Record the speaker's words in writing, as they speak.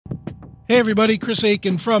Hey everybody, Chris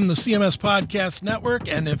Aiken from the CMS Podcast Network,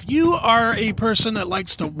 and if you are a person that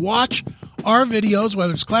likes to watch our videos,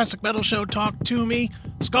 whether it's Classic Metal Show, Talk To Me,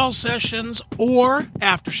 Skull Sessions, or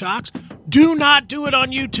Aftershocks, do not do it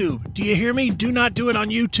on YouTube. Do you hear me? Do not do it on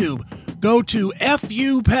YouTube. Go to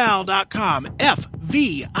fupal.com,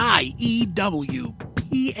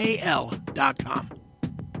 FVIEWPAL.com.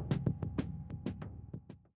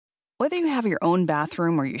 Whether you have your own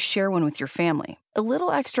bathroom or you share one with your family, a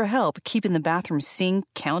little extra help keeping the bathroom sink,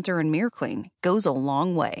 counter, and mirror clean goes a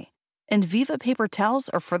long way. And Viva paper towels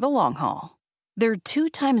are for the long haul. They're 2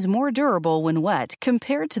 times more durable when wet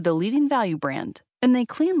compared to the leading value brand. And they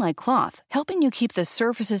clean like cloth, helping you keep the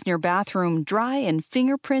surfaces in your bathroom dry and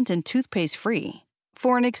fingerprint and toothpaste free.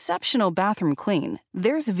 For an exceptional bathroom clean,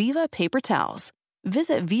 there's Viva paper towels.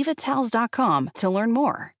 Visit vivatowels.com to learn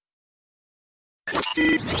more.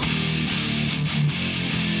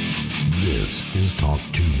 This is Talk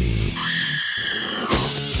To Me.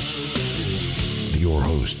 Your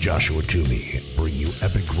host, Joshua Toomey, bring you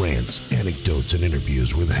epic rants, anecdotes, and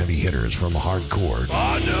interviews with heavy hitters from hardcore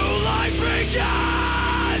A new life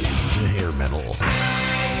begins! to hair metal.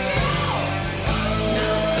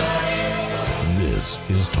 This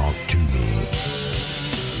is Talk To Me.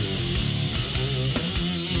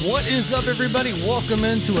 What is up, everybody? Welcome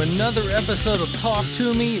into another episode of Talk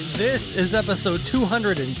To Me. This is episode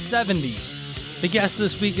 270. The guest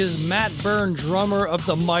this week is Matt Byrne, drummer of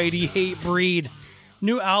the mighty Hatebreed.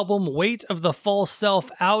 New album, Weight of the False Self,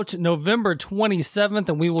 out November 27th,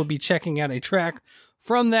 and we will be checking out a track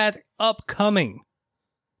from that upcoming.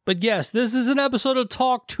 But yes, this is an episode of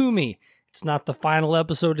Talk To Me. It's not the final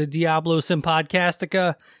episode of Diablo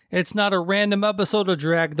Simpodcastica. It's not a random episode of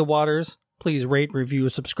Drag the Waters. Please rate, review,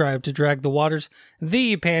 subscribe to Drag the Waters,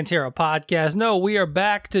 the Pantera podcast. No, we are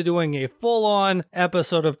back to doing a full-on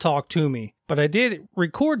episode of Talk To Me. But I did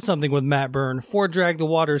record something with Matt Byrne for Drag the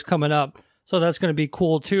Waters coming up, so that's going to be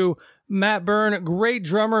cool too. Matt Byrne, great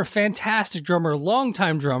drummer, fantastic drummer,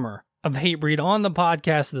 longtime drummer of Hatebreed on the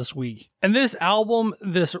podcast this week. And this album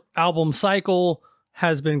cycle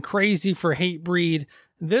has been crazy for Hatebreed.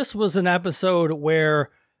 This was an episode where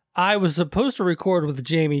I was supposed to record with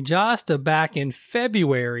Jamie Josta back in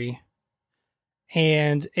February,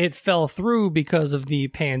 and it fell through because of the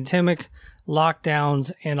pandemic,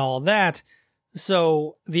 lockdowns, and all that.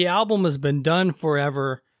 So the album has been done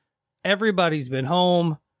forever. Everybody's been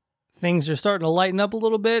home. Things are starting to lighten up a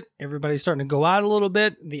little bit. Everybody's starting to go out a little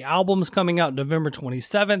bit. The album's coming out November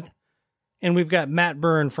 27th, and we've got Matt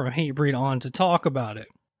Byrne from Hatebreed on to talk about it.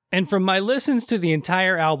 And from my listens to the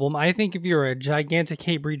entire album, I think if you're a gigantic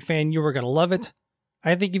Hatebreed fan, you are going to love it.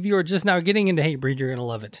 I think if you are just now getting into Hatebreed, you're going to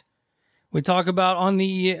love it. We talk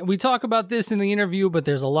about this in the interview, but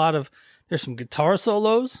there's some guitar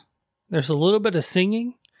solos. There's a little bit of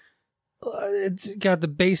singing. It's got the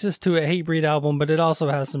basis to a Hatebreed album, but it also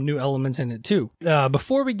has some new elements in it too.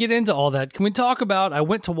 Before we get into all that, can we talk about, I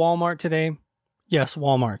went to Walmart today. Yes,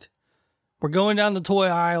 Walmart. We're going down the toy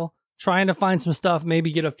aisle, trying to find some stuff,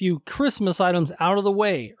 maybe get a few Christmas items out of the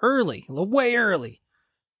way way early.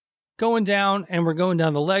 Going down, and we're going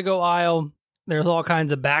down the Lego aisle. There's all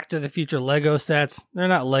kinds of Back to the Future Lego sets. They're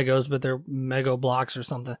not Legos, but they're Mego blocks or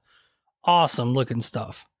something. Awesome looking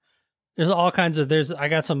stuff. There's all kinds of, I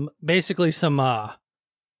got some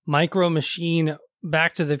Micro Machine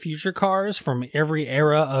Back to the Future cars from every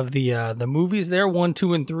era of the movies there, 1,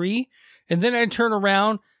 2, and 3. And then I turn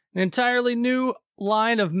around, an entirely new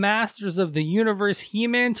line of Masters of the Universe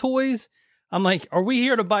He-Man toys. I'm like, are we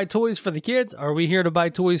here to buy toys for the kids? Or are we here to buy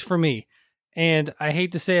toys for me? And I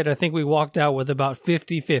hate to say it, I think we walked out with about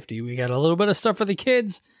 50-50. We got a little bit of stuff for the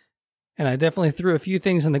kids, and I definitely threw a few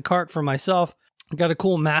things in the cart for myself. I got a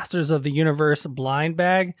cool Masters of the Universe blind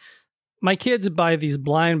bag. My kids buy these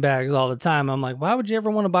blind bags all the time. I'm like, why would you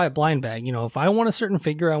ever want to buy a blind bag? You know, if I want a certain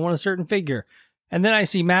figure, I want a certain figure. And then I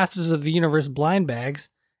see Masters of the Universe blind bags,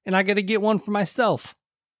 and I got to get one for myself.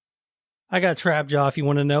 I got Trapjaw, if you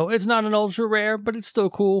want to know. It's not an ultra rare, but it's still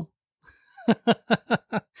cool.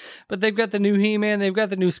 But they've got the new He-Man, they've got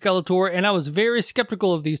the new Skeletor, and I was very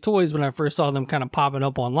skeptical of these toys when I first saw them kind of popping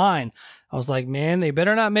up online. I was like, man, they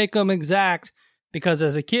better not make them exact, because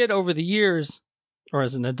as a kid over the years, or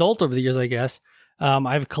as an adult over the years, I guess,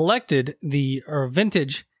 I've collected the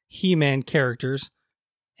vintage He-Man characters,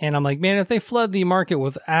 and I'm like, man, if they flood the market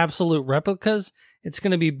with absolute replicas, it's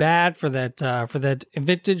going to be bad for that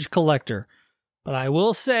vintage collector. But I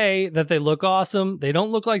will say that they look awesome. They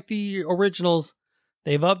don't look like the originals.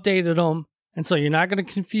 They've updated them, and so you're not going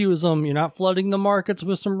to confuse them. You're not flooding the markets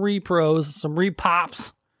with some repros, some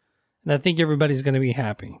repops, and I think everybody's going to be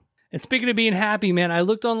happy. And speaking of being happy, man, I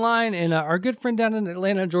looked online and our good friend down in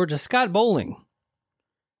Atlanta, Georgia, Scott Bowling,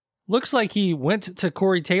 looks like he went to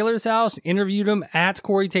Corey Taylor's house, interviewed him at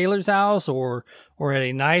Corey Taylor's house or at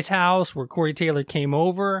a nice house where Corey Taylor came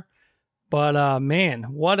over. But man,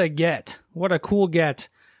 what a get. What a cool get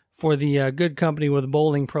for the Good Company with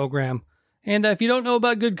Bowling program. And if you don't know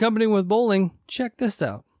about Good Company with Bowling, check this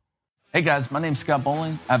out. Hey guys, my name's Scott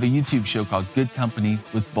Bowling. I have a YouTube show called Good Company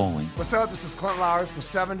with Bowling. What's up? This is Clint Lowry from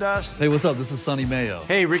Seven Dust. Hey, what's up? This is Sonny Mayo.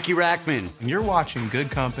 Hey, Ricky Rackman. And you're watching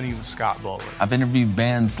Good Company with Scott Bowling. I've interviewed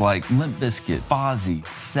bands like Limp Bizkit, Fozzy,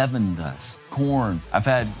 Seven Dust, Korn. I've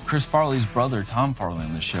had Chris Farley's brother, Tom Farley,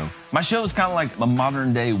 on the show. My show is kind of like a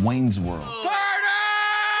modern-day Wayne's World.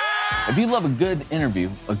 If you love a good interview,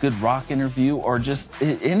 a good rock interview, or just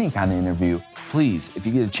any kind of interview, please, if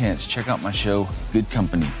you get a chance, check out my show, Good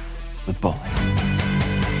Company with Bowling.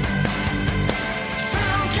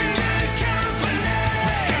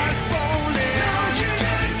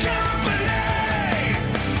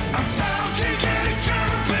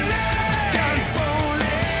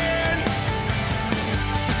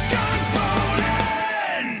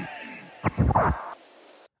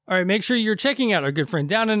 All right, make sure you're checking out our good friend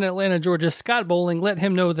down in Atlanta, Georgia, Scott Bowling. Let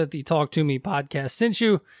him know that the Talk To Me podcast sent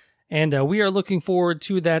you. And we are looking forward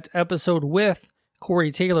to that episode with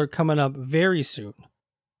Corey Taylor coming up very soon.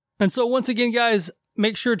 And so once again, guys,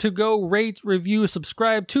 make sure to go rate, review,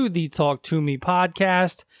 subscribe to the Talk To Me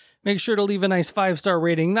podcast. Make sure to leave a nice 5-star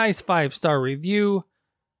rating, nice 5-star review.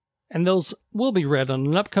 And those will be read on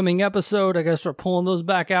an upcoming episode. I gotta start pulling those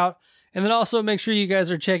back out. And then also make sure you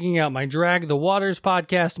guys are checking out my Drag the Waters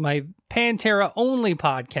podcast, my Pantera only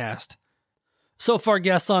podcast. So far,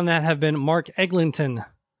 guests on that have been Mark Eglinton,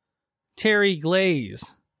 Terry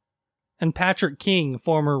Glaze, and Patrick King,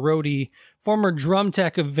 former roadie, former drum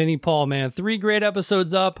tech of Vinnie Paul, man. 3 great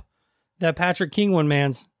episodes up. That Patrick King one,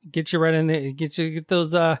 man, get you right in there. Get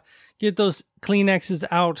those Kleenexes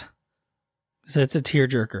out. So it's a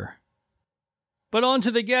tearjerker. But on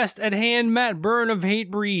to the guest at hand, Matt Byrne of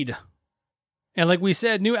Hatebreed. And like we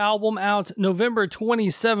said, new album out November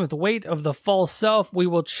 27th, Weight of the False Self. We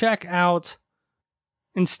will check out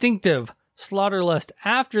Instinctive, Slaughterlust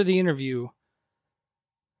after the interview.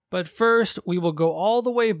 But first, we will go all the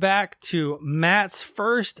way back to Matt's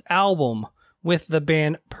first album with the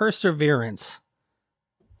band Perseverance.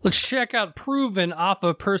 Let's check out Proven off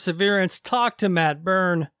of Perseverance, talk to Matt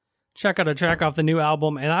Byrne, check out a track off the new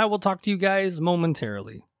album, and I will talk to you guys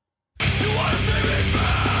momentarily.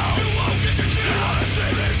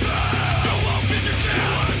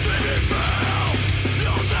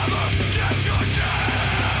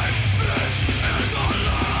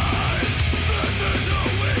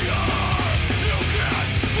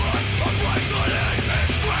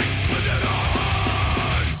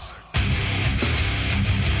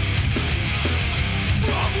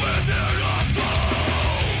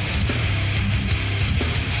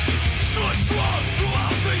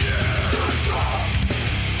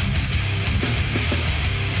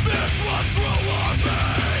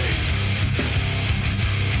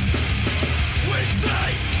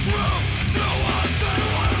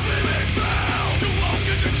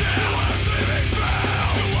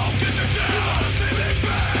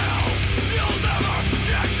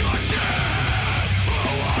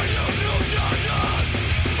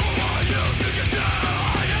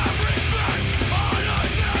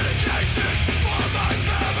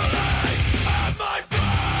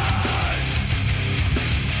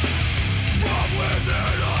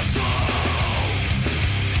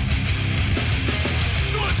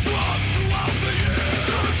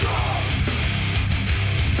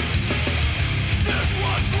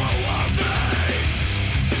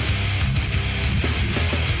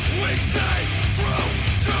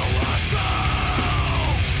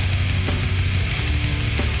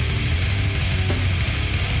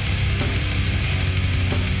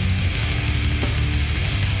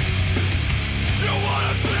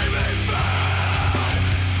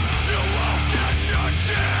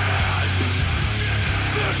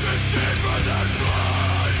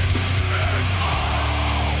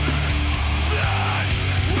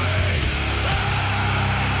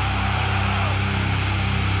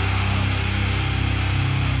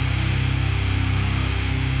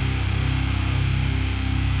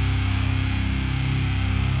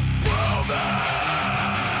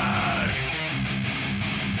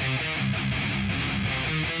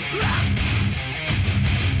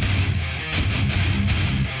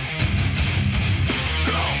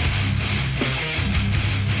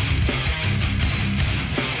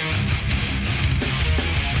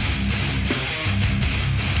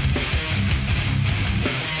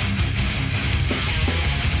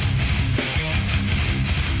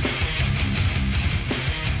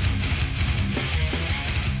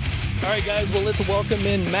 All right, guys, well, let's welcome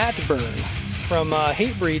in Matt Byrne from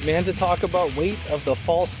Hatebreed, man, to talk about Weight of the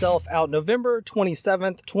False Self, out November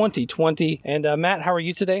 27th, 2020. And Matt, how are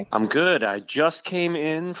you today? I'm good. I just came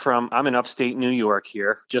in I'm in upstate New York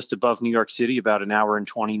here, just above New York City, about an hour and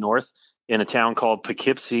 20 north, in a town called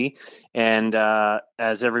Poughkeepsie. And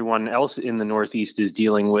as everyone else in the Northeast is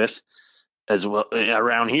dealing with, as well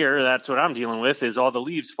around here, that's what I'm dealing with, is all the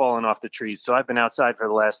leaves falling off the trees. So I've been outside for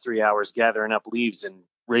the last 3 hours gathering up leaves and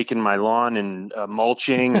raking my lawn and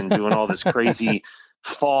mulching and doing all this crazy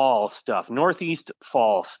fall stuff, Northeast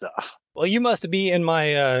fall stuff. Well, you must be in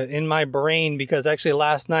my brain, because actually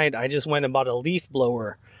last night I just went and bought a leaf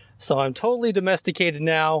blower. So I'm totally domesticated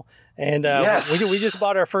now. And Yes. we just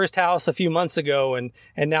bought our first house a few months ago, and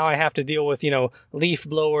now I have to deal with, leaf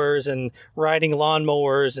blowers and riding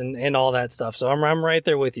lawnmowers and all that stuff. So I'm right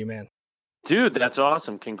there with you, man. Dude, that's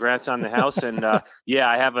awesome. Congrats on the house. And yeah,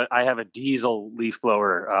 I have a diesel leaf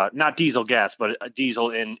blower, not diesel gas, but a diesel,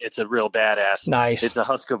 and it's a real badass. Nice. It's a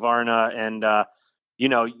Husqvarna. And,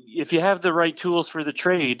 if you have the right tools for the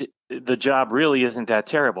trade, the job really isn't that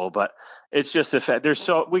terrible. But it's just the fact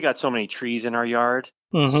we got so many trees in our yard.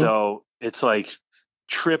 Mm-hmm. So it's like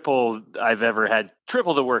triple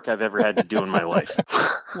the work I've ever had to do in my life.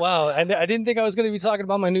 Wow, I didn't think I was going to be talking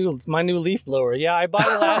about my new leaf blower. Yeah, I bought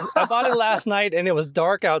it last night, and it was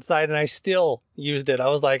dark outside, and I still used it. I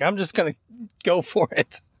was like, I'm just going to go for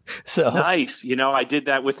it. So nice. I did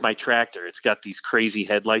that with my tractor. It's got these crazy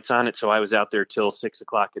headlights on it, so I was out there till 6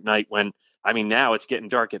 o'clock at night. Now it's getting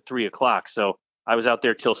dark at 3 o'clock, so I was out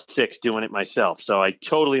there till 6 doing it myself. So I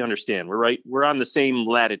totally understand. We're on the same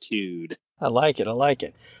latitude. I like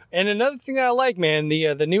it. And another thing that I like, man,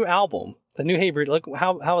 the new album, the new Hatebreed. Look,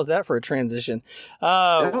 how was that for a transition?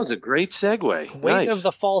 That was a great segue. Weight Nice. of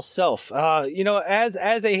the False Self. As a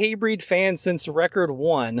Hatebreed fan since record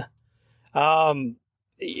one,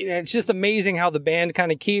 it's just amazing how the band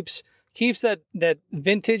kind of keeps that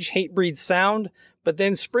vintage Hatebreed sound, but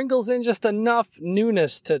then sprinkles in just enough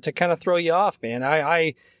newness to kind of throw you off, man.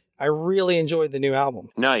 I really enjoyed the new album.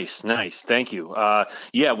 Nice. Thank you.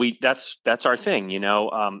 Yeah, that's our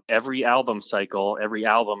thing. Every album cycle, every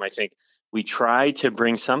album, I think we try to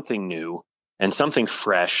bring something new and something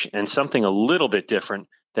fresh and something a little bit different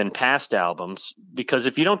than past albums, because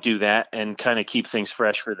if you don't do that and kind of keep things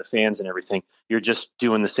fresh for the fans and everything, you're just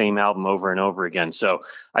doing the same album over and over again. So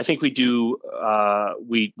I think we do,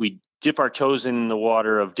 we dip our toes in the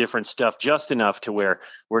water of different stuff just enough to where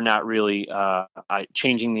we're not really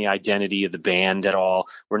changing the identity of the band at all.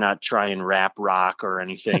 We're not trying rap rock or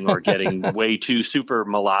anything, or getting way too super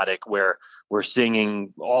melodic where we're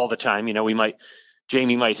singing all the time.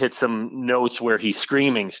 Jamie might hit some notes where he's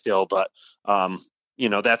screaming still, but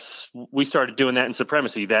we started doing that in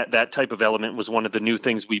Supremacy. That type of element was one of the new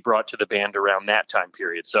things we brought to the band around that time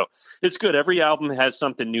period. So it's good. Every album has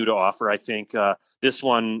something new to offer. I think this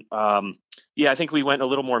one, I think we went a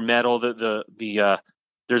little more metal.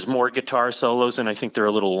 There's more guitar solos, and I think they're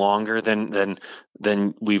a little longer than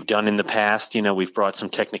we've done in the past. We've brought some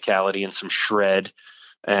technicality and some shred,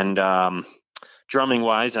 and drumming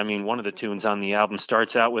wise, one of the tunes on the album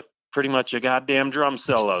starts out with pretty much a goddamn drum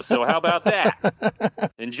solo. So how about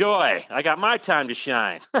that? Enjoy. I got my time to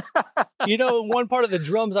shine. One part of the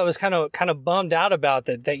drums I was kind of bummed out about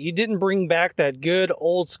that you didn't bring back that good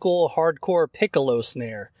old school hardcore piccolo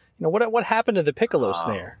snare. What happened to the piccolo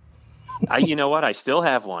snare? You know what? I still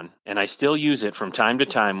have one, and I still use it from time to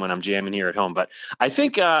time when I'm jamming here at home. But I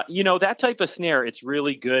think that type of snare, it's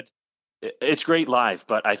really good. It's great live,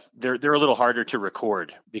 but they're a little harder to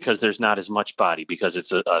record because there's not as much body, because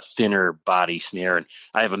it's a thinner body snare. And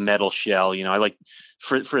I have a metal shell. I like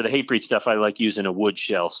for the Hatebreed stuff, I like using a wood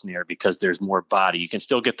shell snare because there's more body. You can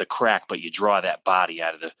still get the crack, but you draw that body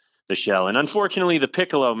out of the shell. And unfortunately, the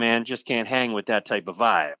piccolo, man, just can't hang with that type of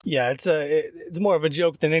vibe. Yeah, it's more of a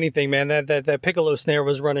joke than anything, man. That piccolo snare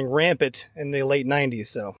was running rampant in the late 90s.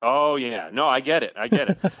 So. Oh yeah, no, I get it.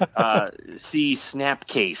 See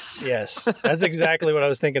Snapcase. Yes, that's exactly what I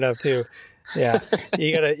was thinking of too. Yeah,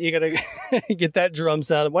 you gotta get that drum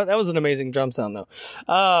sound. That was an amazing drum sound, though.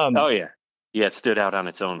 Oh yeah, it stood out on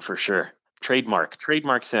its own for sure. Trademark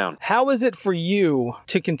sound. How is it for you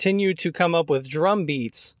to continue to come up with drum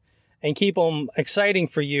beats and keep them exciting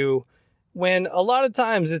for you, when a lot of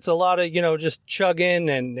times it's a lot of, just chugging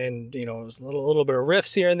and a little bit of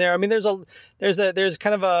riffs here and there. There's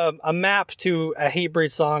kind of a map to a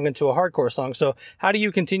Hatebreed song and to a hardcore song. So how do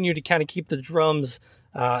you continue to kind of keep the drums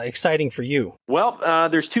exciting for you? Well,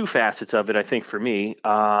 there's two facets of it, I think, for me.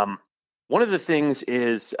 One of the things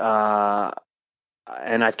is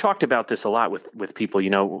and I've talked about this a lot with people,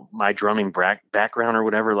 my drumming background or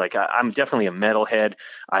whatever. Like I'm definitely a metalhead.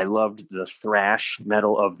 I loved the thrash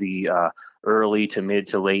metal of the early to mid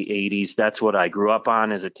to late 80s. That's what I grew up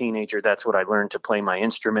on as a teenager. That's what I learned to play my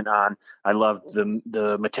instrument on. I loved the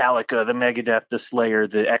Metallica, the Megadeth, the Slayer,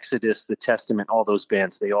 the Exodus, the Testament, all those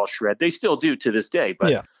bands. They all shred. They still do to this day.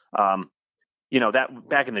 But that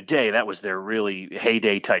back in the day, that was their really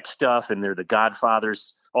heyday type stuff, and they're the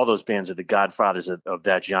godfathers. All those bands are the godfathers of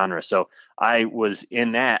that genre. So I was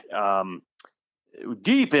in that,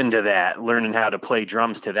 deep into that, learning how to play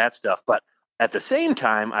drums to that stuff. But at the same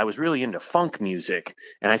time, I was really into funk music,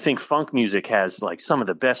 and I think funk music has like some of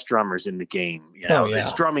the best drummers in the game.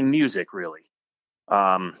 It's drumming music, really.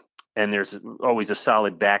 And there's always a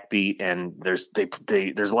solid backbeat, and there's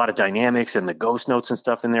a lot of dynamics and the ghost notes and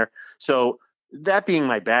stuff in there. So that being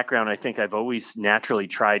my background, I think I've always naturally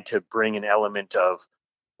tried to bring an element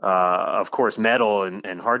of course, metal and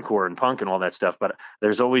hardcore and punk and all that stuff. But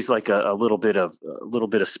there's always like a little bit of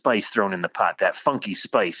spice thrown in the pot, that funky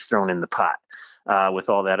spice thrown in the pot with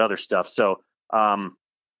all that other stuff. So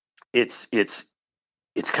it's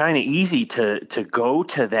kind of easy to go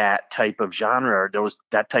to that type of genre, or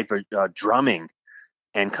that type of drumming,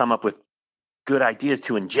 and come up with good ideas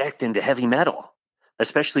to inject into heavy metal.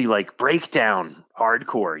 Especially like breakdown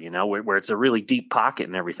hardcore, where it's a really deep pocket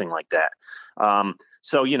and everything like that.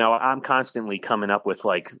 So, I'm constantly coming up with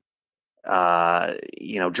like, drawing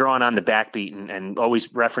on the backbeat and always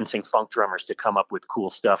referencing funk drummers to come up with cool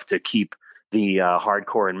stuff to keep the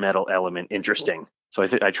hardcore and metal element interesting. So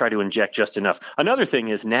I try to inject just enough. Another thing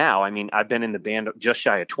is now, I've been in the band just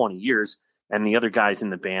shy of 20 years, and the other guys in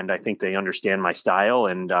the band, I think they understand my style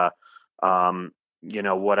and,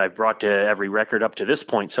 what I've brought to every record up to this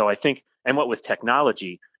point. So I think, and what with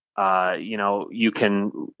technology, you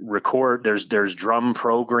can record, there's drum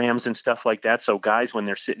programs and stuff like that. So guys, when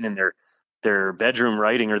they're sitting in their bedroom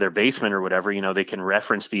writing or their basement or whatever, they can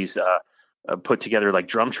reference these, put together like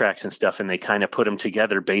drum tracks and stuff, and they kind of put them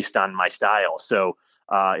together based on my style. So,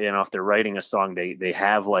 if they're writing a song, they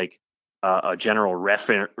have like, a general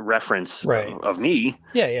reference of me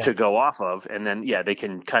to go off of. And then, they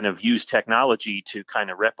can kind of use technology to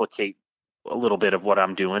kind of replicate a little bit of what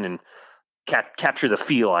I'm doing and capture the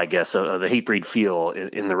feel, I guess, the Hatebreed feel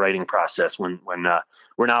in the writing process when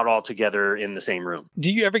we're not all together in the same room.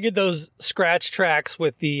 Do you ever get those scratch tracks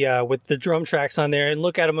with the drum tracks on there and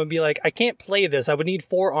look at them and be like, I can't play this. I would need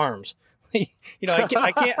 4 arms. I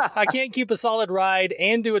can't keep a solid ride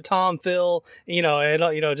and do a tom fill,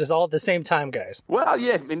 just all at the same time, guys. Well,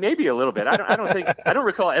 yeah, maybe a little bit. I don't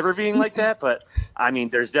recall ever being like that, but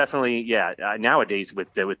there's definitely, nowadays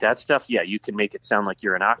with that stuff, you can make it sound like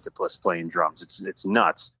you're an octopus playing drums. It's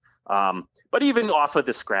nuts. But even off of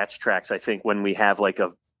the scratch tracks, I think when we have like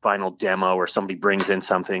a final demo or somebody brings in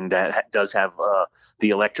something that does have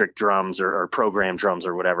the electric drums or program drums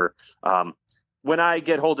or whatever, when I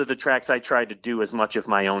get hold of the tracks, I try to do as much of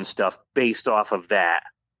my own stuff based off of that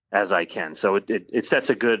as I can. So it sets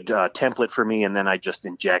a good template for me, and then I just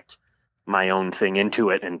inject my own thing into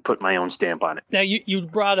it and put my own stamp on it. Now, you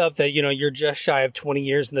brought up that, you're just shy of 20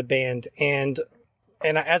 years in the band, and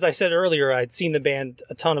as I said earlier, I'd seen the band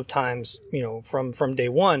a ton of times, from day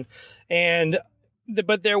one,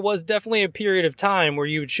 but there was definitely a period of time where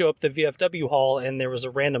you would show up at the VFW hall and there was a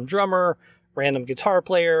random drummer, random guitar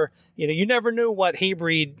player. You never knew what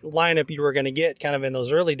Hatebreed lineup you were going to get kind of in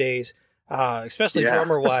those early days, especially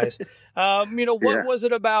drummer wise. What was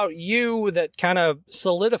it about you that kind of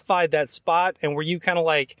solidified that spot? And were you kind of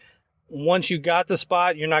like, once you got the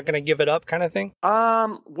spot, you're not going to give it up kind of thing?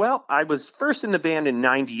 Well, I was first in the band in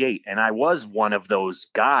 98, and I was one of those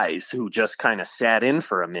guys who just kind of sat in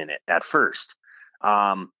for a minute at first.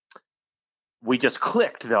 We just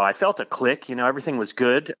clicked, though. I felt a click. Everything was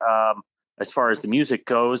good. As far as the music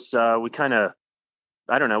goes, we kind of,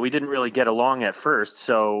 I don't know, we didn't really get along at first.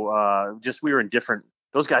 So we were in different,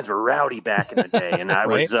 those guys were rowdy back in the day. And I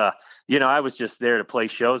was, I was just there to play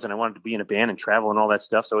shows, and I wanted to be in a band and travel and all that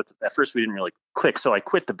stuff. So at first we didn't really click. So I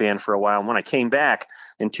quit the band for a while. And when I came back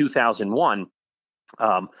in 2001,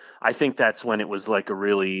 I think that's when it was like a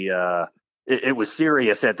really, it was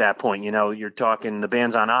serious at that point. You're talking the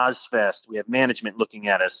band's on Ozfest. We have management looking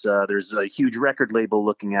at us. There's a huge record label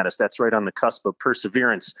looking at us. That's right on the cusp of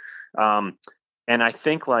perseverance. And I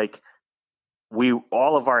think like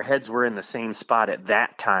all of our heads were in the same spot at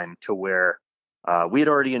that time, to where we had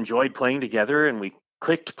already enjoyed playing together, and we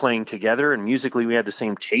clicked playing together, and musically we had the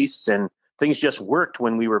same tastes, and things just worked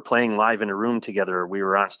when we were playing live in a room together, or we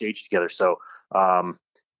were on stage together. So I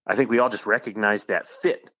think we all just recognized that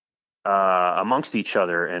fit amongst each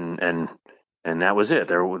other, and And that was it.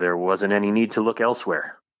 There wasn't any need to look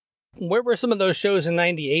elsewhere. Where were some of those shows in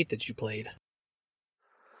 '98 that you played?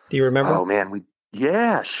 Do you remember? Oh man,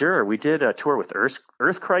 yeah, sure. We did a tour with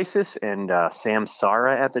Earth Crisis, and Sam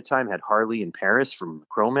Sara at the time had Harley in Paris from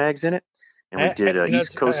Cro-Mags in it. And we did an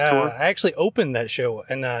East Coast tour. I actually opened that show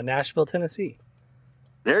in Nashville, Tennessee.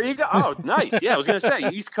 There you go. Oh, nice. Yeah, I was going to say,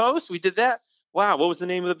 East Coast, we did that. Wow, what was the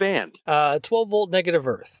name of the band? 12-Volt Negative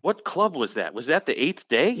Earth. What club was that? Was that the 8th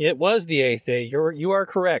Day? It was the 8th Day. You are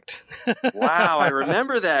correct. Wow, I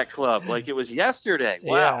remember that club like it was yesterday.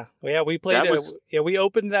 Wow. Yeah, we played we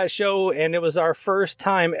opened that show, and it was our first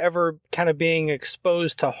time ever kind of being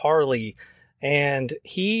exposed to Harley. And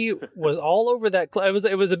he was all over that club.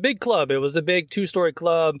 It was a big club. It was a big 2-story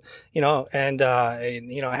club, and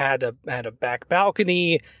had a back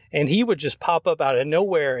balcony, and he would just pop up out of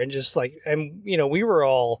nowhere and just we were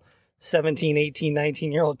all 17, 18,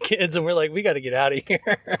 19-year-old kids, and we're like, we got to get out of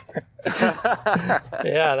here.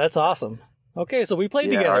 Yeah, that's awesome. Okay, so we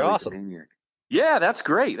played together. Awesome. Yeah, that's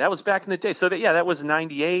great. That was back in the day. So that was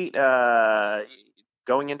 98.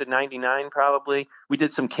 Going into 99, probably. We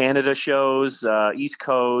did some Canada shows, East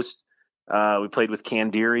Coast. We played with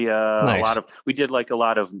Candiria. Nice. We did a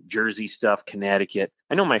lot of Jersey stuff, Connecticut.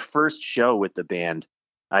 I know my first show with the band,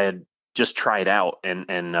 I had just tried out,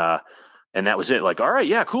 and that was it. Like, all right,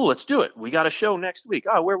 yeah, cool, let's do it. We got a show next week.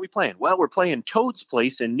 Oh, where are we playing? Well, we're playing Toad's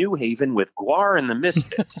Place in New Haven with Guar and the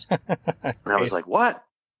Misfits. And I was like, what?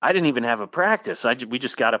 I didn't even have a practice. We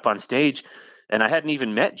just got up on stage. And I hadn't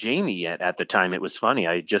even met Jamie yet at the time. It was funny.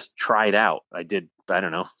 I just tried out. I did,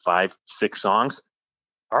 5, 6 songs.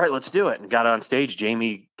 All right, let's do it. And got on stage.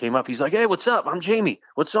 Jamie came up. He's like, hey, what's up? I'm Jamie.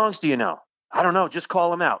 What songs do you know? I don't know. Just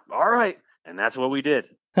call them out. All right. And that's what we did.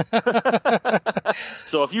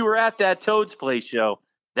 So if you were at that Toad's Place show,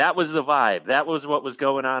 that was the vibe. That was what was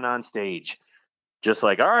going on stage. Just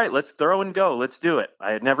like, all right, let's throw and go. Let's do it.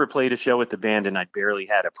 I had never played a show with the band, and I barely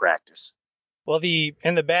had a practice. Well, the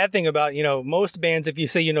bad thing about, most bands, if you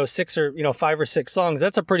say, 6 or, 5 or 6 songs,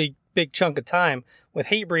 that's a pretty big chunk of time. With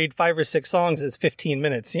Hatebreed, 5 or 6 songs is 15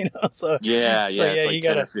 minutes, So it's like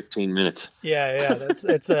 10 or 15 minutes. Yeah,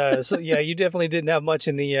 you definitely didn't have much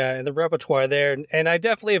in the repertoire there, and I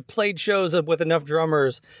definitely have played shows with enough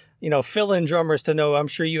drummers, fill-in drummers to know. I'm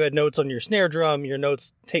sure you had notes on your snare drum, your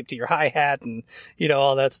notes taped to your hi-hat, and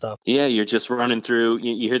all that stuff. Yeah, you're just running through.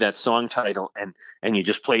 You hear that song title, and you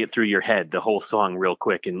just play it through your head, the whole song, real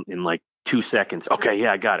quick in like 2 seconds. Okay,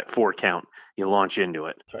 yeah, I got it. 4 count. You launch into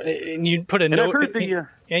it, and you put a note.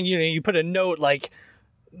 You put a note like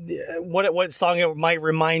what song it might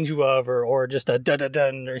remind you of, or just a da da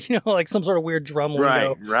dun, or like some sort of weird drum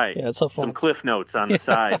lingo. Right. Yeah, it's so fun. Some cliff notes on the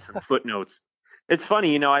side, some footnotes. It's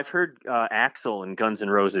funny, I've heard Axl in Guns N'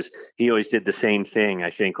 Roses. He always did the same thing. I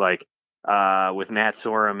think with Matt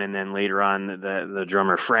Sorum, and then later on the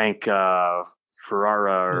drummer Frank Ferrara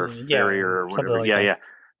or Ferrier or whatever. Like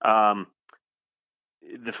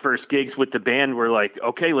the first gigs with the band were like,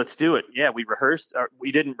 okay, let's do it. Yeah, we rehearsed.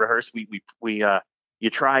 We didn't rehearse. You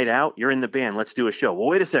tried out. You're in the band. Let's do a show. Well,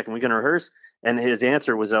 wait a second. We're going to rehearse. And his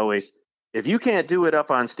answer was always, if you can't do it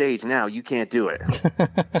up on stage now, you can't do it.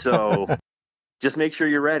 So just make sure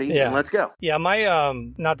you're ready and let's go. Yeah, my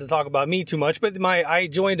not to talk about me too much, but I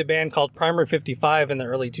joined a band called Primer 55 in the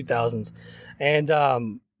early 2000s,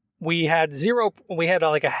 and we had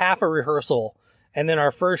like a half a rehearsal. And then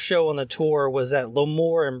our first show on the tour was at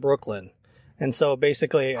Lemoore in Brooklyn. And so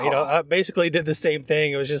basically, I basically did the same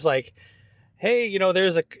thing. It was just like, hey,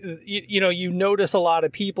 there's you notice a lot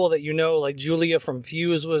of people that like Julia from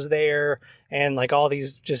Fuse was there, and like all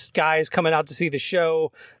these just guys coming out to see the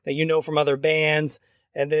show that from other bands.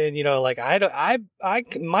 And then, like I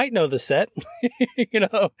might know the set.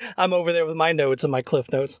 I'm over there with my notes and my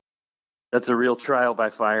cliff notes. That's a real trial by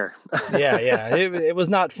fire. Yeah. It was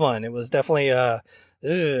not fun. It was definitely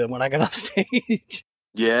when I got off stage.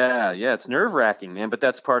 Yeah, it's nerve-wracking, man, but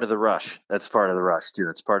that's part of the rush. That's part of the rush, too.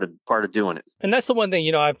 It's part of doing it. And that's the one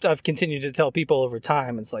thing, I've continued to tell people over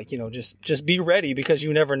time. It's like, just be ready, because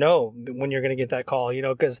you never know when you're going to get that call,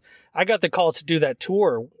 because I got the call to do that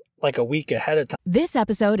tour like a week ahead of time. This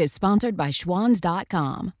episode is sponsored by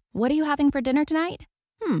Schwans.com. What are you having for dinner tonight?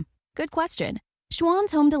 Good question.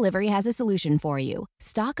 Schwann's Home Delivery has a solution for you.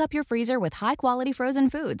 Stock up your freezer with high-quality frozen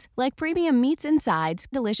foods like premium meats and sides,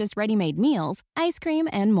 delicious ready-made meals, ice cream,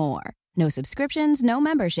 and more. No subscriptions, no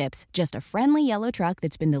memberships, just a friendly yellow truck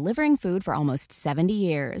that's been delivering food for almost 70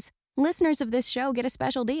 years. Listeners of this show get a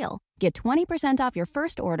special deal. Get 20% off your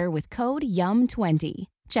first order with code YUM20.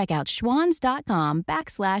 Check out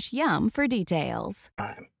schwans.com/YUM for details.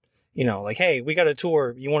 like, hey, we got a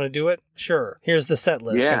tour. You want to do it? Sure. Here's the set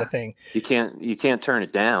list kind of thing. You can't turn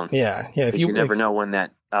it down. Yeah. If you never know when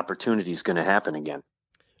that opportunity is going to happen again.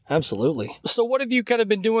 Absolutely. So what have you kind of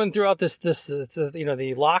been doing throughout this the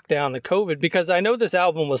lockdown, the COVID? Because I know this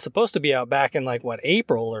album was supposed to be out back in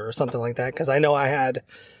April or something like that. Because I know I had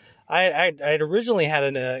originally had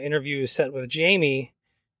an interview set with Jamie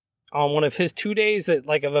on one of his 2 days of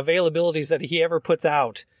availabilities that he ever puts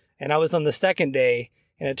out. And I was on the second day,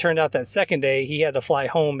 and it turned out that second day he had to fly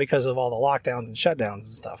home because of all the lockdowns and shutdowns and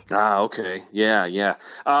stuff. Ah, okay. Yeah.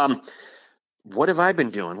 What have I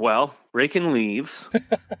been doing? Well, raking leaves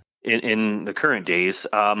in the current days.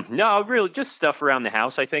 No, really just stuff around the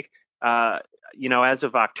house, I think. As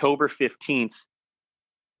of October 15th,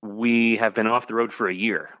 we have been off the road for a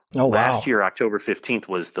year. Oh, wow. Last year, October 15th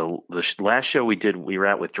was the last show we did. We were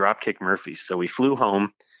out with Dropkick Murphys. So we flew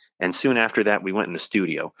home, and soon after that, we went in the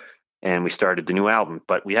studio and we started the new album.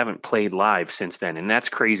 But we haven't played live since then, and that's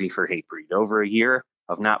crazy for Hatebreed. Over a year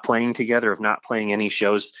of not playing together, of not playing any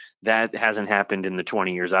shows. That hasn't happened in the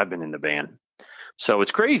 20 years I've been in the band. So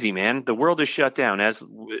it's crazy, man. The world is shut down, as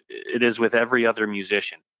it is with every other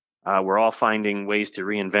musician. We're all finding ways to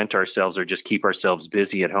reinvent ourselves or just keep ourselves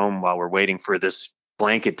busy at home while we're waiting for this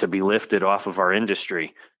blanket to be lifted off of our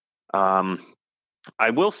industry. I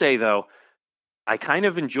will say, though, I kind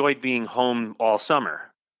of enjoyed being home all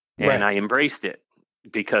summer, and I embraced it,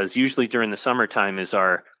 because usually during the summertime is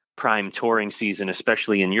our prime touring season,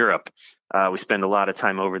 especially in Europe. We spend a lot of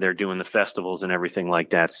time over there doing the festivals and everything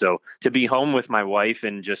like that. So to be home with my wife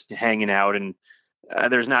and just hanging out, and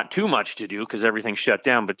there's not too much to do because everything's shut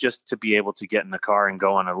down, but just to be able to get in the car and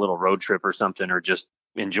go on a little road trip or something, or just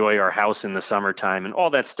enjoy our house in the summertime and all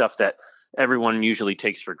that stuff that everyone usually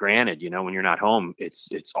takes for granted, when you're not home,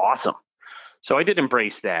 it's awesome. So I did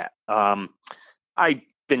embrace that. I've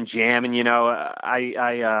been jamming,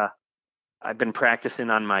 I've been practicing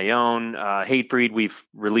on my own. Hatebreed, we've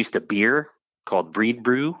released a beer called Breed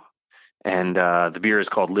Brew, and the beer is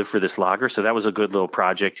called Live for This Lager. So that was a good little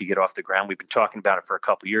project to get off the ground. We've been talking about it for a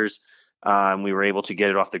couple years, and we were able to get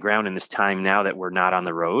it off the ground in this time now that we're not on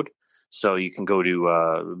the road. So you can go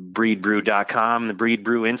to breedbrew.com, the Breed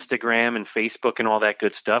Brew Instagram and Facebook and all that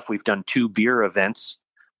good stuff. We've done 2 beer events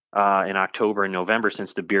in October and November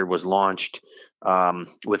since the beer was launched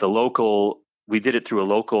with a local. We did it through a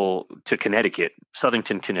local to Connecticut,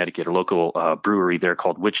 Southington, Connecticut, a local brewery there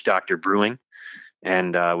called Witch Doctor Brewing.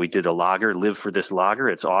 And we did a lager, Live for This Lager.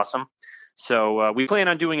 It's awesome. So we plan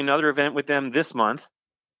on doing another event with them this month.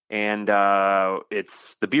 And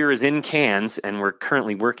the beer is in cans, and we're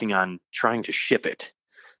currently working on trying to ship it.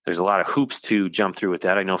 There's a lot of hoops to jump through with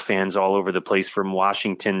that. I know fans all over the place from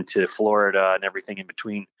Washington to Florida and everything in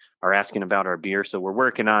between are asking about our beer. So we're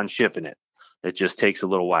working on shipping it. It just takes a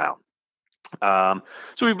little while. So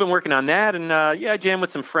we've been working on that, and I jam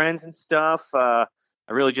with some friends and stuff.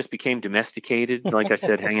 I really just became domesticated, like I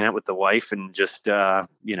said, hanging out with the wife and just, being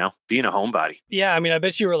a homebody. Yeah. I mean, I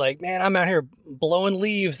bet you were like, man, I'm out here blowing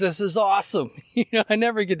leaves. This is awesome. I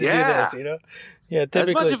never get to do this, Yeah.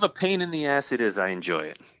 Typically, as much of a pain in the ass it is, I enjoy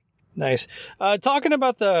it. Nice. Talking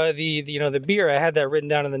about the beer, I had that written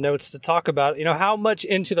down in the notes to talk about, how much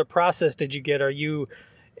into the process did you get?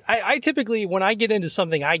 I typically, when I get into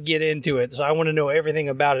something, I get into it. So I want to know everything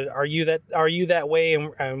about it. Are you that way?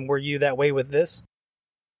 And were you that way with this?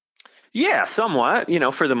 Yeah, somewhat,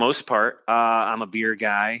 for the most part. I'm a beer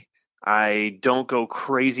guy. I don't go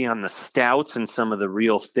crazy on the stouts and some of the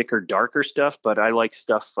real thicker, darker stuff, but I like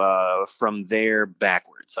stuff from there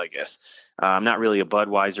backwards, I guess. I'm not really a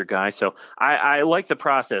Budweiser guy, so I like the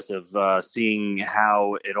process of seeing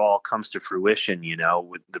how it all comes to fruition,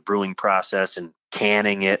 with the brewing process and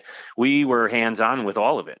canning it. We were hands-on with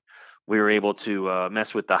all of it. We were able to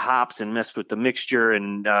mess with the hops and mess with the mixture,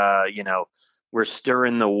 and we're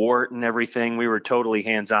stirring the wort and everything. We were totally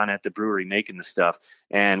hands-on at the brewery making the stuff,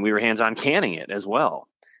 and we were hands-on canning it as well.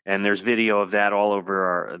 And there's video of that all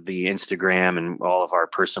over the Instagram and all of our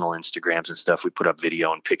personal Instagrams and stuff. We put up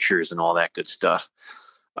video and pictures and all that good stuff.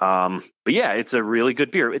 But yeah, it's a really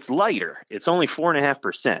good beer. It's lighter. It's only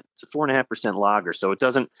 4.5%. It's a 4.5% lager. So it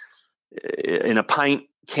doesn't, in a pint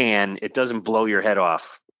can, it doesn't blow your head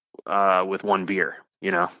off with one beer,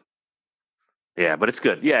 Yeah, but it's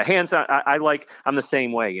good. Yeah, hands on. I'm the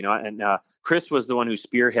same way, and Chris was the one who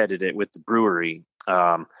spearheaded it with the brewery.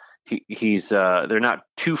 He's they're not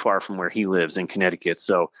too far from where he lives in Connecticut,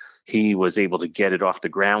 so he was able to get it off the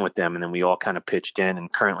ground with them, and then we all kind of pitched in.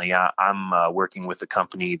 And currently I'm working with a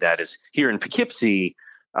company that is here in Poughkeepsie,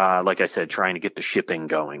 like I said, trying to get the shipping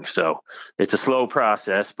going. So it's a slow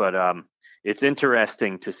process, but it's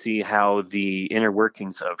interesting to see how the inner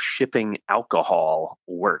workings of shipping alcohol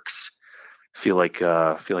works. Feel like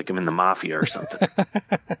I'm in the mafia or something.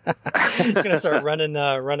 You're gonna start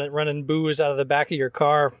running booze out of the back of your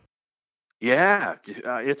car. Yeah,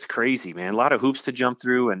 it's crazy, man. A lot of hoops to jump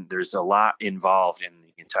through, and there's a lot involved in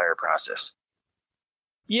the entire process.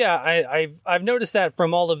 Yeah, I've noticed that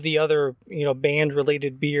from all of the other band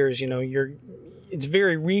related beers. It's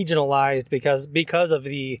very regionalized because of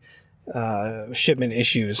the shipment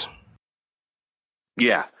issues.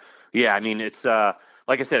 Yeah. I mean, it's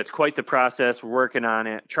like I said, it's quite the process. We're working on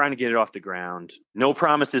it, trying to get it off the ground. No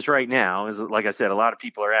promises right now. Like I said, a lot of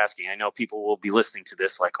people are asking. I know people will be listening to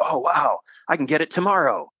this like, oh wow, I can get it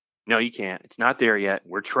tomorrow. No, you can't. It's not there yet.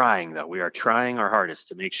 We're trying though. We are trying our hardest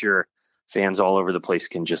to make sure fans all over the place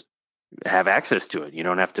can just have access to it. You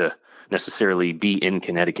don't have to necessarily be in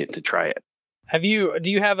Connecticut to try it. Do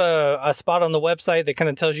you have a spot on the website that kind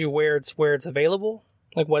of tells you where it's available?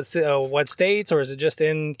 Like what states, or is it just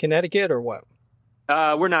in Connecticut, or what?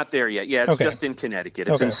 We're not there yet. Yeah, it's just in Connecticut.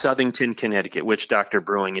 It's in Southington, Connecticut, Witch Doctor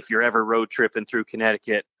Brewing. If you're ever road tripping through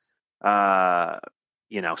Connecticut, stop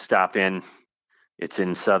in. It's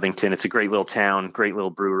in Southington. It's a great little town, great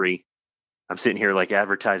little brewery. I'm sitting here like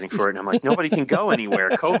advertising for it, and I'm like, nobody can go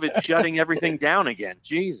anywhere. COVID's shutting everything down again.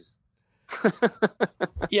 Jeez.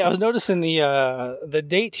 Yeah, I was noticing the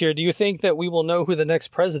date here. Do you think that we will know who the next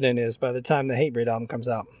president is by the time the Hatebreed album comes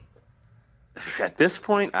out? At this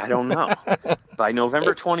point, I don't know. By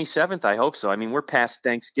November 27th, I hope so. I mean, we're past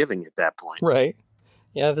Thanksgiving at that point. Right.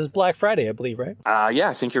 Yeah, there's Black Friday, I believe, right? Yeah,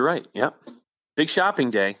 I think you're right. Yep. Big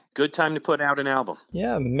shopping day. Good time to put out an album.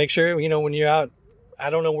 Yeah, make sure, when you're out, I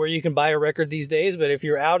don't know where you can buy a record these days, but if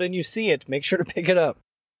you're out and you see it, make sure to pick it up.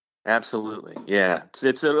 Absolutely. Yeah.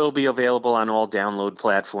 It'll be available on all download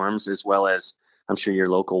platforms, as well as I'm sure your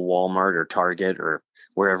local Walmart or Target or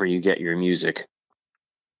wherever you get your music.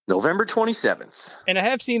 November 27th. And I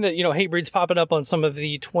have seen that, Hatebreed's popping up on some of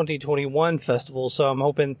the 2021 festivals. So I'm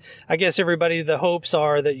hoping, the hopes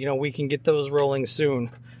are that, we can get those rolling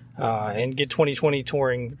soon and get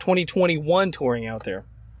 2021 touring out there.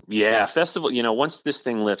 Yeah. Festival, once this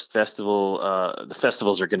thing lifts, the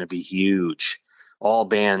festivals are going to be huge. All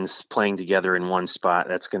bands playing together in one spot.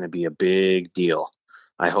 That's going to be a big deal.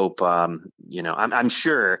 I hope, I'm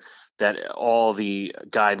sure that all the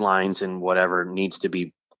guidelines and whatever needs to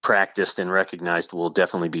be practiced and recognized will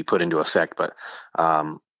definitely be put into effect. But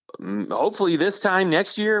hopefully this time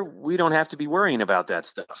next year, we don't have to be worrying about that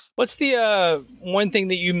stuff. What's the one thing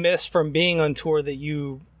that you missed from being on tour that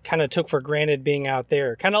you kind of took for granted being out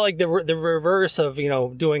there? Kind of like the reverse of,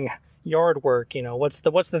 doing yard work. What's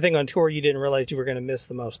the thing on tour you didn't realize you were going to miss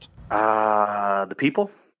the most? The people.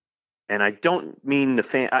 And I don't mean the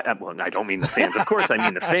fan. I don't mean the fans. Of course, I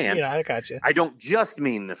mean the fans. Yeah, I got you. I don't just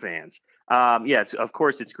mean the fans. Of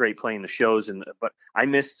course, it's great playing the shows, but I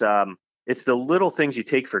miss. It's the little things you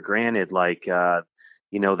take for granted, like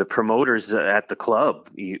the promoters at the club.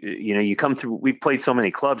 You come through. We've played so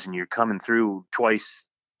many clubs, and you're coming through twice,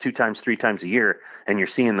 2 times, 3 times a year, and you're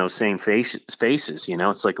seeing those same faces.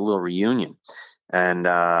 It's like a little reunion. And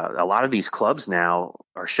a lot of these clubs now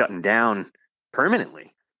are shutting down permanently.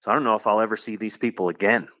 So I don't know if I'll ever see these people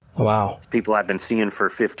again. Wow. People I've been seeing for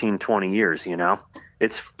 15, 20 years,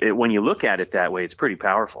 when you look at it that way, it's pretty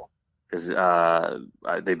powerful because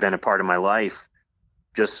they've been a part of my life.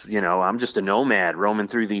 I'm just a nomad roaming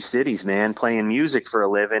through these cities, man, playing music for a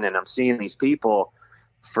living. And I'm seeing these people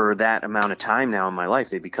for that amount of time now in my life.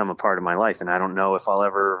 They become a part of my life. And I don't know if I'll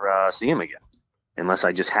ever see them again, unless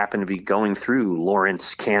I just happen to be going through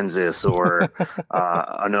Lawrence, Kansas, or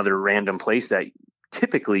another random place that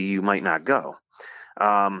typically you might not go.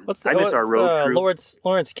 I miss our road crew.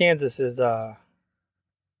 Lawrence, Kansas is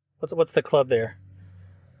what's the club there?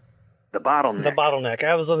 The Bottleneck. The Bottleneck.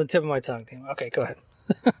 I was on the tip of my tongue. Okay, go ahead.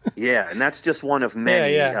 Yeah, and that's just one of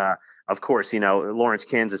many. Yeah. Of course, Lawrence,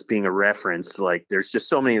 Kansas being a reference, like there's just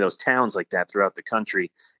so many of those towns like that throughout the country.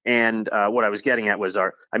 And what I was getting at was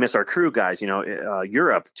I miss our crew guys,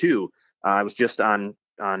 Europe too. I was just on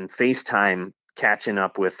FaceTime catching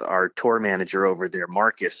up with our tour manager over there,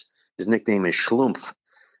 Marcus. His nickname is Schlumpf,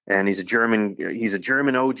 and he's a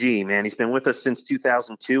German OG, man. He's been with us since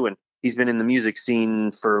 2002, and he's been in the music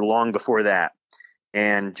scene for long before that.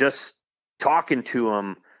 And just talking to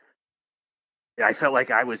him, I felt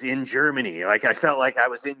like I was in Germany. Like I felt like I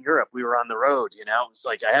was in Europe. We were on the road, It's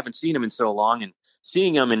like I haven't seen him in so long, and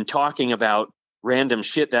seeing him and talking about random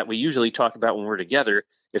shit that we usually talk about when we're together,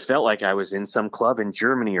 it felt like I was in some club in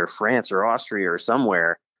Germany or France or Austria or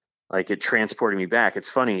somewhere. Like it transported me back. It's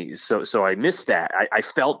funny. So I missed that. I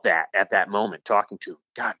felt that at that moment talking to him.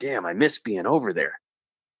 God damn, I miss being over there.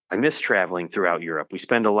 I miss traveling throughout Europe. We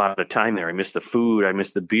spend a lot of time there. I miss the food. I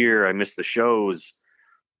miss the beer. I miss the shows.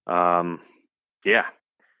 Yeah,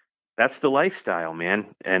 that's the lifestyle,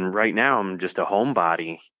 man. And right now I'm just a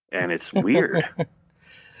homebody, and it's weird.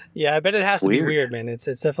 Yeah, I bet it has It's to be weird. weird, man. It's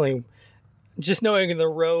definitely just knowing the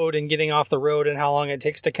road and getting off the road and how long it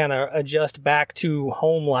takes to kind of adjust back to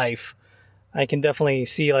home life. I can definitely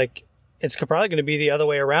see, like, it's probably going to be the other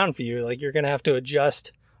way around for you. Like, you're going to have to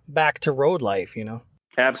adjust back to road life, you know?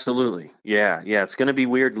 Absolutely. Yeah. It's going to be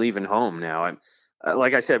weird leaving home now. I'm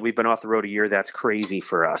like I said, we've been off the road a year. That's crazy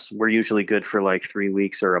for us. We're usually good for like 3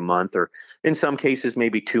 weeks or a month, or in some cases,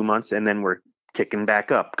 maybe 2 months. And then we're kicking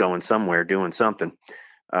back up, going somewhere, doing something.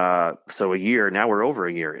 So a year, now we're over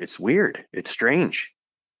a year. It's weird. It's strange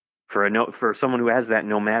for someone who has that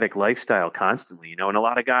nomadic lifestyle constantly, you know, and a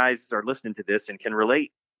lot of guys are listening to this and can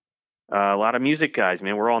relate. A lot of music guys,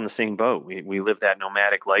 man, we're all in the same boat. We live that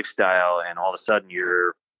nomadic lifestyle, and all of a sudden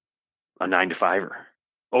you're a 9-to-5er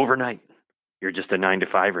overnight. You're just a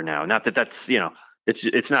 9-to-5er now. Not that that's, you know,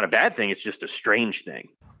 it's not a bad thing. It's just a strange thing.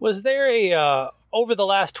 Was there over the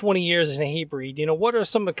last 20 years in Hatebreed, you know, what are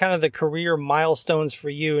some of kind of the career milestones for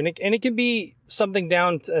you? And it can be something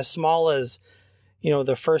down to as small as, you know,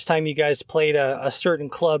 the first time you guys played a certain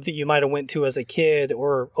club that you might have went to as a kid,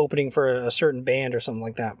 or opening for a certain band or something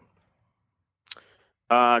like that.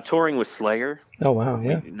 Touring with Slayer. Oh, wow.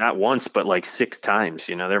 Yeah. Not once, but like 6 times.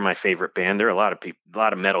 You know, they're my favorite band. They're a lot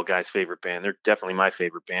of metal guys' favorite band. They're definitely my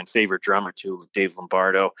favorite band. Favorite drummer too, Dave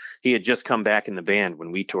Lombardo. He had just come back in the band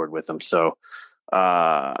when we toured with him. So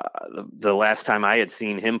the last time I had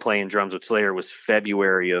seen him playing drums with Slayer was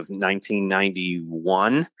February of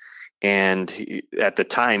 1991. And at the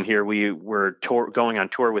time here, we were going on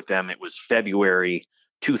tour with them. It was February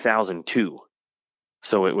 2002.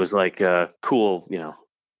 So it was like a cool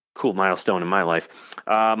milestone in my life.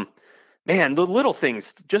 Man, the little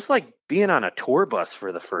things, just like being on a tour bus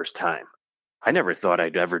for the first time. I never thought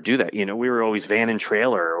I'd ever do that. You know, we were always van and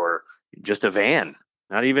trailer, or just a van,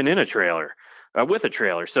 not even in a trailer, with a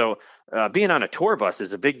trailer. So being on a tour bus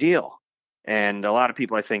is a big deal. And a lot of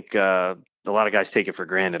people, I think, a lot of guys take it for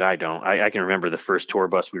granted. I don't. I can remember the first tour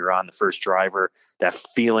bus we were on, the first driver, that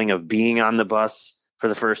feeling of being on the bus for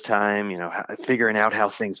the first time, you know, figuring out how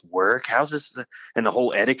things work, how's this, and the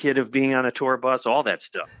whole etiquette of being on a tour bus, all that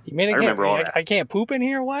stuff. You mean I remember all that. I can't poop in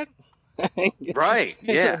here? What? Right.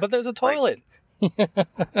 Yeah. But there's a toilet. What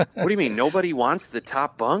do you mean? Nobody wants the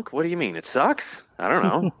top bunk? What do you mean? It sucks? I don't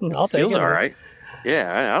know. I'll take Feels it. all right.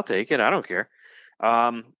 Yeah, I'll take it. I don't care.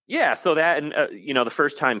 Yeah. So that, and you know, the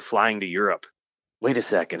first time flying to Europe. Wait a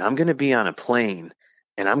second. I'm going to be on a plane.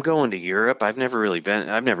 And I'm going to Europe. I've never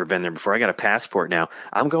been there before. I got a passport now.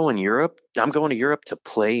 I'm going to Europe to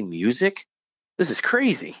play music. This is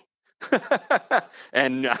crazy.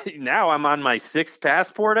 And now I'm on my 6th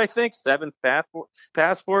passport, I think, 7th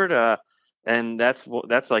passport. And that's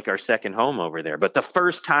like our second home over there. But the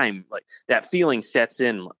first time, like, that feeling sets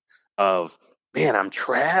in of, man, I'm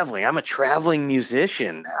traveling. I'm a traveling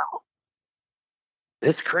musician now.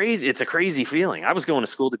 It's crazy. It's a crazy feeling. I was going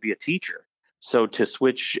to school to be a teacher. So to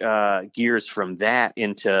switch gears from that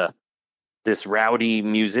into this rowdy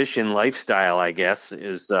musician lifestyle, I guess, it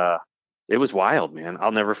was wild, man.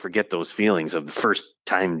 I'll never forget those feelings of the first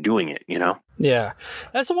time doing it, you know? Yeah.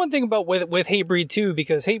 That's the one thing about with Hatebreed, too,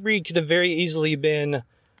 because Hatebreed could have very easily been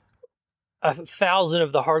 1,000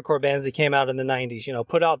 of the hardcore bands that came out in the 90s, you know,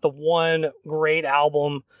 put out the one great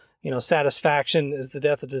album, you know, Satisfaction is the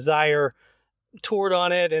Death of Desire, toured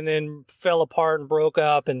on it and then fell apart and broke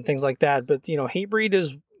up and things like that. But, you know, Hatebreed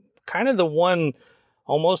is kind of the one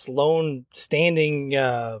almost lone standing,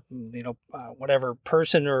 whatever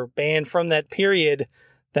person or band from that period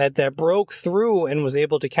that broke through and was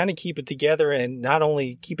able to kind of keep it together, and not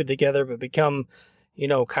only keep it together, but become, you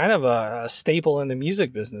know, kind of a staple in the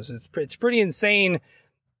music business. It's pretty insane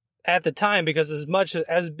at the time, because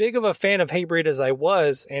as big of a fan of Hatebreed as I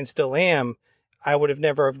was and still am, I would have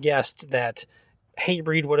never have guessed that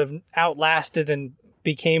Hatebreed would have outlasted and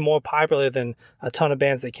became more popular than a ton of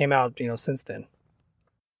bands that came out, you know, since then.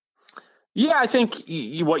 Yeah, I think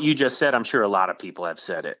what you just said, I'm sure a lot of people have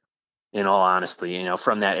said it, in all honesty, you know,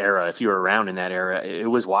 from that era. If you were around in that era, it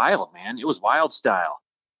was wild, man. It was wild style,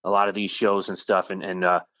 a lot of these shows and stuff. And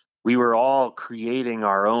we were all creating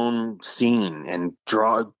our own scene and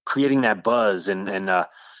creating that buzz and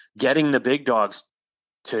getting the big dogs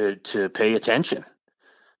to pay attention.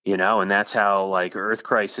 And that's how like Earth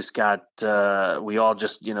Crisis got, we all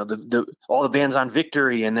just, all the bands on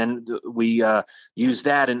Victory, and then we used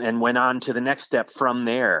that and went on to the next step from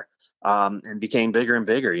there, and became bigger and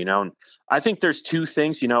bigger, and I think there's two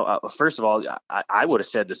things, first of all, I would have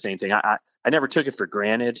said the same thing. I never took it for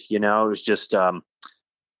granted, it was just, you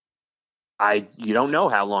don't know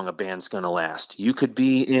how long a band's going to last. You could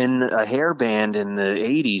be in a hair band in the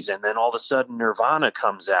 80s and then all of a sudden Nirvana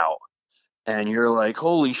comes out and you're like,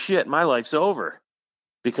 holy shit, my life's over.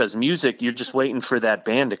 Because music, you're just waiting for that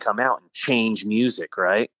band to come out and change music,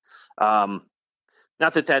 right? Not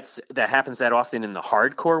that happens that often in the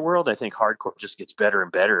hardcore world. I think hardcore just gets better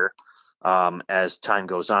and better as time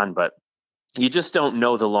goes on, but you just don't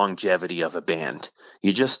know the longevity of a band.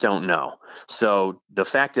 You just don't know. So the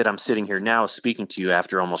fact that I'm sitting here now speaking to you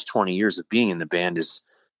after almost 20 years of being in the band is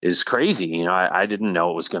crazy. I didn't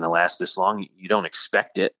know it was going to last this long. You don't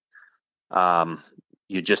expect it.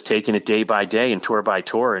 You're just taking it day by day and tour by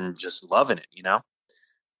tour and just loving it,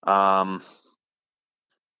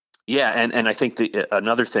 Yeah, and I think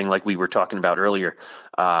another thing, like we were talking about earlier,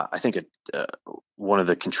 I think one of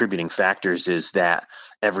the contributing factors is that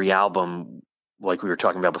every album, like we were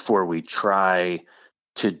talking about before, we try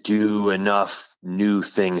to do enough new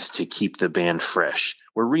things to keep the band fresh.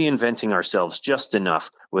 We're reinventing ourselves just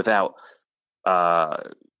enough without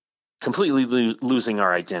completely losing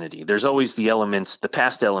our identity. There's always the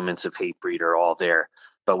past elements of Hatebreed are all there,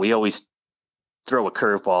 but we always throw a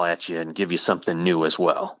curveball at you and give you something new as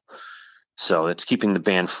well. So it's keeping the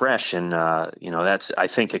band fresh. And, that's, I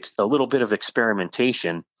think a little bit of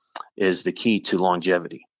experimentation is the key to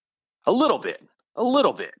longevity. A little bit,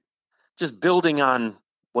 just building on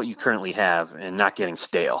what you currently have and not getting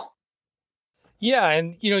stale. Yeah,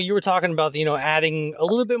 and you were talking about adding a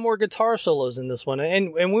little bit more guitar solos in this one,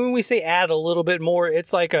 and when we say add a little bit more,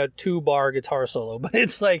 it's like a 2-bar guitar solo, but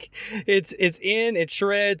it's like it's in, it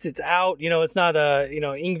shreds, it's out. It's not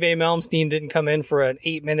Yngwie Malmsteen didn't come in for an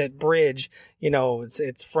 8-minute bridge.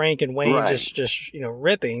 It's Frank and Wayne just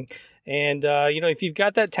ripping, and if you've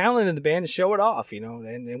got that talent in the band, show it off.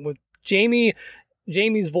 And with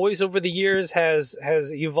Jamie's voice over the years has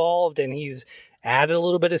evolved, and he's added a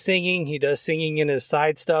little bit of singing. He does singing in his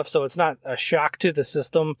side stuff, so it's not a shock to the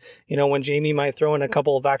system, when Jamie might throw in a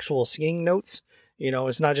couple of actual singing notes.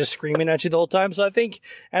 It's not just screaming at you the whole time. So I think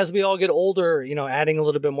as we all get older, adding a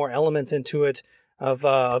little bit more elements into it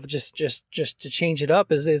of just to change it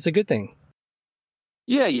up is a good thing.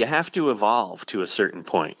 Yeah, you have to evolve to a certain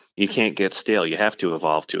point. You can't get stale. You have to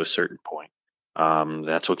evolve to a certain point.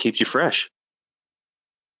 That's what keeps you fresh.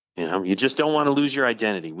 You just don't want to lose your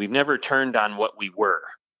identity. We've never turned on what we were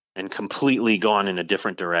and completely gone in a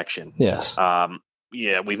different direction. Yes.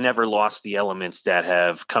 We've never lost the elements that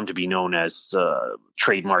have come to be known as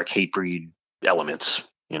trademark Hatebreed elements.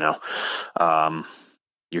 You're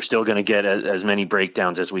still going to get as many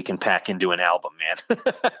breakdowns as we can pack into an album, man.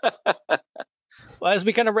 Well, as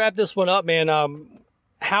we kind of wrap this one up, man,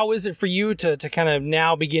 how is it for you to kind of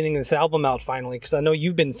now be getting this album out finally? Because I know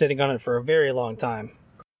you've been sitting on it for a very long time.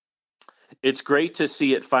 It's great to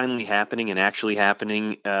see it finally happening and actually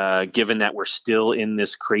happening, given that we're still in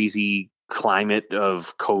this crazy climate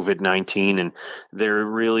of COVID-19, and there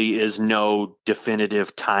really is no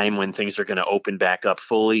definitive time when things are going to open back up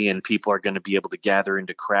fully and people are going to be able to gather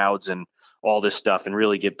into crowds and all this stuff and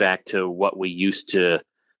really get back to what we used to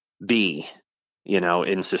be,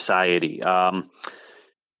 in society.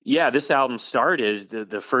 This album started,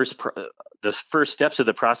 the first steps of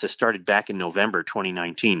the process started back in November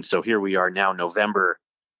 2019. So here we are now, November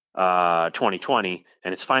 2020,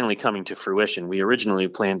 and it's finally coming to fruition. We originally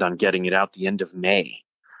planned on getting it out the end of May,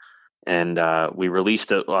 and we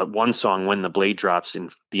released one song, When the Blade Drops, in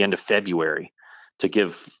the end of February to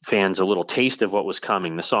give fans a little taste of what was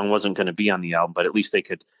coming. The song wasn't going to be on the album, but at least they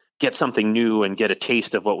could get something new and get a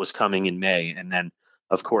taste of what was coming in May. And then,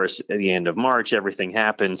 of course, at the end of March, everything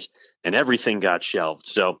happens and everything got shelved.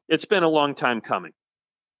 So it's been a long time coming.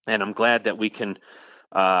 And I'm glad that we can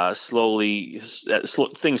things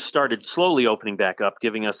started slowly opening back up,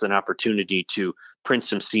 giving us an opportunity to print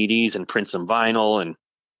some CDs and print some vinyl. And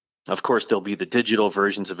of course, there'll be the digital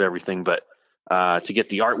versions of everything, but to get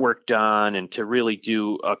the artwork done and to really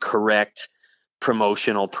do a correct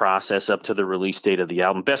promotional process up to the release date of the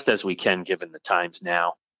album, best as we can, given the times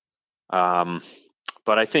now.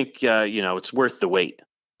 But I think, it's worth the wait.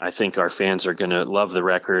 I think our fans are going to love the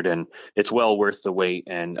record, and it's well worth the wait.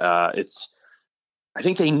 And I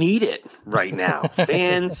think they need it right now.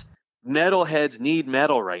 Fans, metalheads need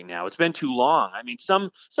metal right now. It's been too long. I mean,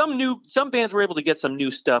 some bands were able to get some new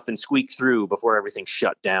stuff and squeak through before everything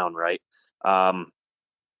shut down, right?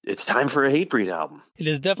 it's time for a Hatebreed album. It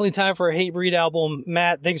is definitely time for a Hatebreed album.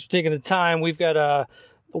 Matt, thanks for taking the time. We've got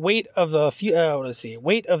Weight of the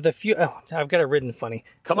I've got it written funny.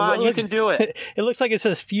 Come on, you can do it. It looks like it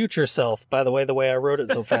says future self, by the way I wrote it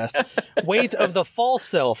so fast. Weight of the False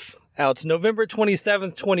Self, out November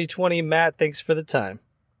 27th, 2020. Matt, thanks for the time.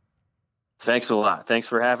 Thanks a lot. Thanks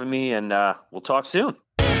for having me, and we'll talk soon.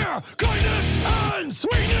 Here, kindness ends,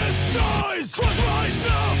 weakness dies. Trust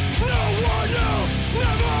myself, no one else.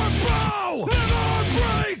 Never bow, never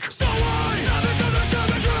break. So I step into the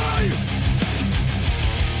cemetery.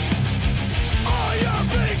 I have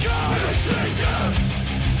become instinctive.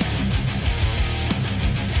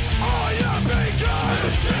 I have become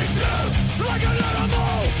instinctive. Like an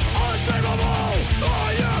animal, untamable.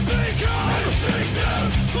 I have become instinctive.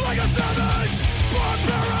 Like a savage,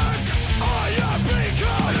 barbaric. I have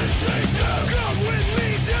become instinctive. Come with me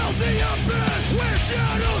down the abyss, where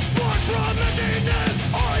shadows spark from emptiness.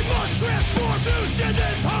 I must transform to shed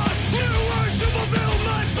this husk. You urge to fulfill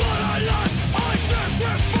my slaughterlust. I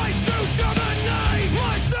sacrifice to dominate.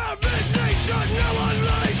 My savage nature now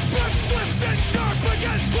unleashed. With swift and sharp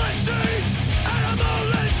against clenched teeth.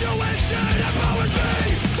 Animal intuition empowers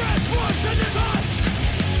me. Transforms in this husk.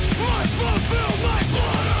 Must fulfill my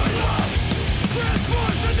slaughterlust.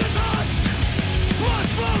 Transforms in this husk.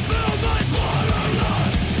 Must fulfill my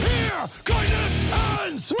slaughterlust. Here, kindness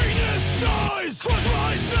ends, weakness dies. Trust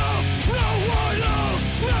myself, no one else.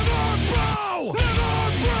 Never bow, never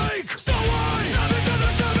break. So I step into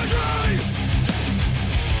the cemetery.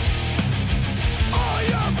 I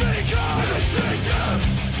have become instinctive.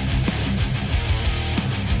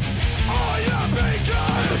 I have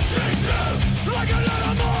become instinctive. Like an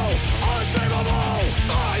animal, untamable.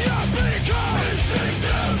 I have become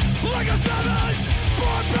instinctive. Like a savage,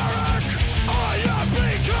 barbaric. I have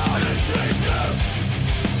become instinctive.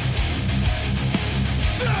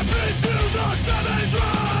 Step into the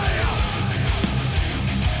cemetery.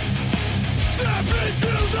 Step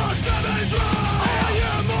into the cemetery. I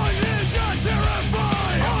am unhinged and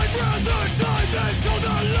terrified. I'd rather die than tell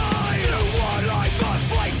the lie. Do what I must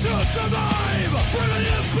fight to survive.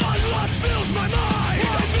 Primitive bloodlust fills my mind.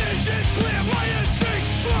 My vision's clear, my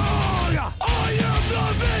instincts strong. I am the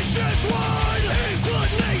vicious one.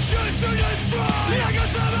 Inclination to destroy. Like a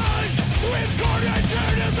savage, with carnage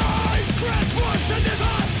in his eyes. Transforms in his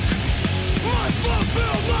husk. Must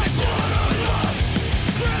fulfill my slaughterlust.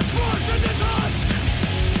 Transforms in his husk.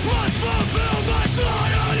 Must fulfill my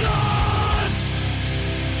slaughterlust.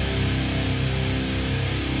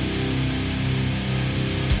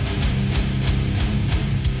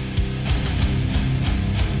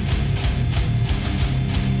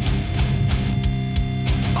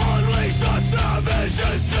 Unleash the savage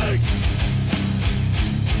instinct.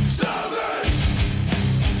 Savage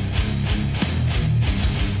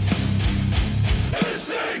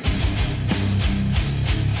instinct.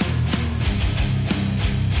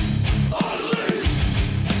 Unleashed.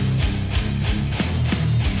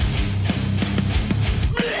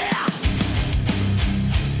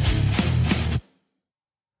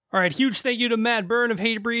 All right, huge thank you to Matt Byrne of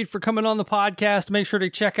Hatebreed for coming on the podcast. Make sure to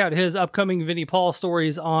check out his upcoming Vinnie Paul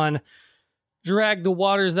stories on Drag the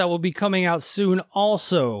Waters that will be coming out soon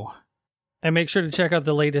also. And make sure to check out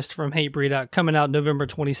the latest from Hatebreed coming out November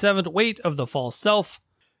 27th, Weight of the False Self.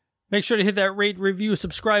 Make sure to hit that rate, review,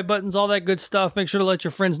 subscribe buttons, all that good stuff. Make sure to let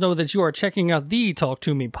your friends know that you are checking out the Talk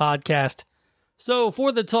To Me podcast. So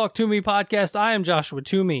for the Talk To Me podcast, I am Joshua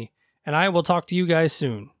Toomey, and I will talk to you guys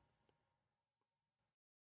soon.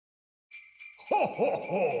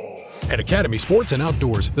 At Academy Sports and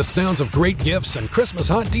Outdoors, the sounds of great gifts and Christmas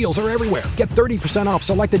hot deals are everywhere. Get 30% off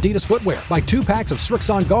select Adidas footwear. Buy 2 packs of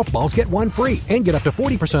Strixon golf balls, get 1 free. And get up to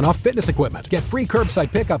 40% off fitness equipment. Get free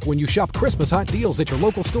curbside pickup when you shop Christmas hot deals at your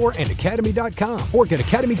local store and academy.com. Or get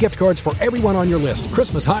Academy gift cards for everyone on your list.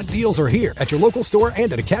 Christmas hot deals are here at your local store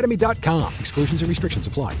and at academy.com. Exclusions and restrictions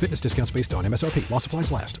apply. Fitness discounts based on MSRP. While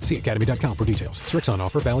supplies last. See academy.com for details. Strixon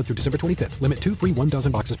offer valid through December 25th. Limit 2 free 1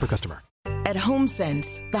 dozen boxes per customer. At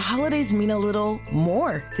HomeSense, the holidays mean a little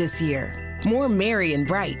more this year. More merry and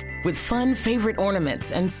bright, with fun favorite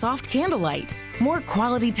ornaments and soft candlelight. More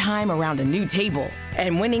quality time around a new table.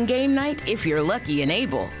 And winning game night if you're lucky and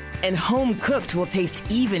able. And home cooked will taste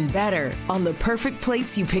even better on the perfect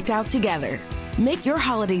plates you picked out together. Make your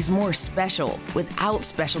holidays more special without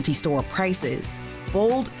specialty store prices.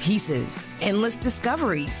 Bold pieces, endless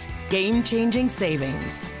discoveries, game-changing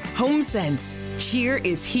savings. HomeSense, cheer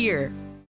is here.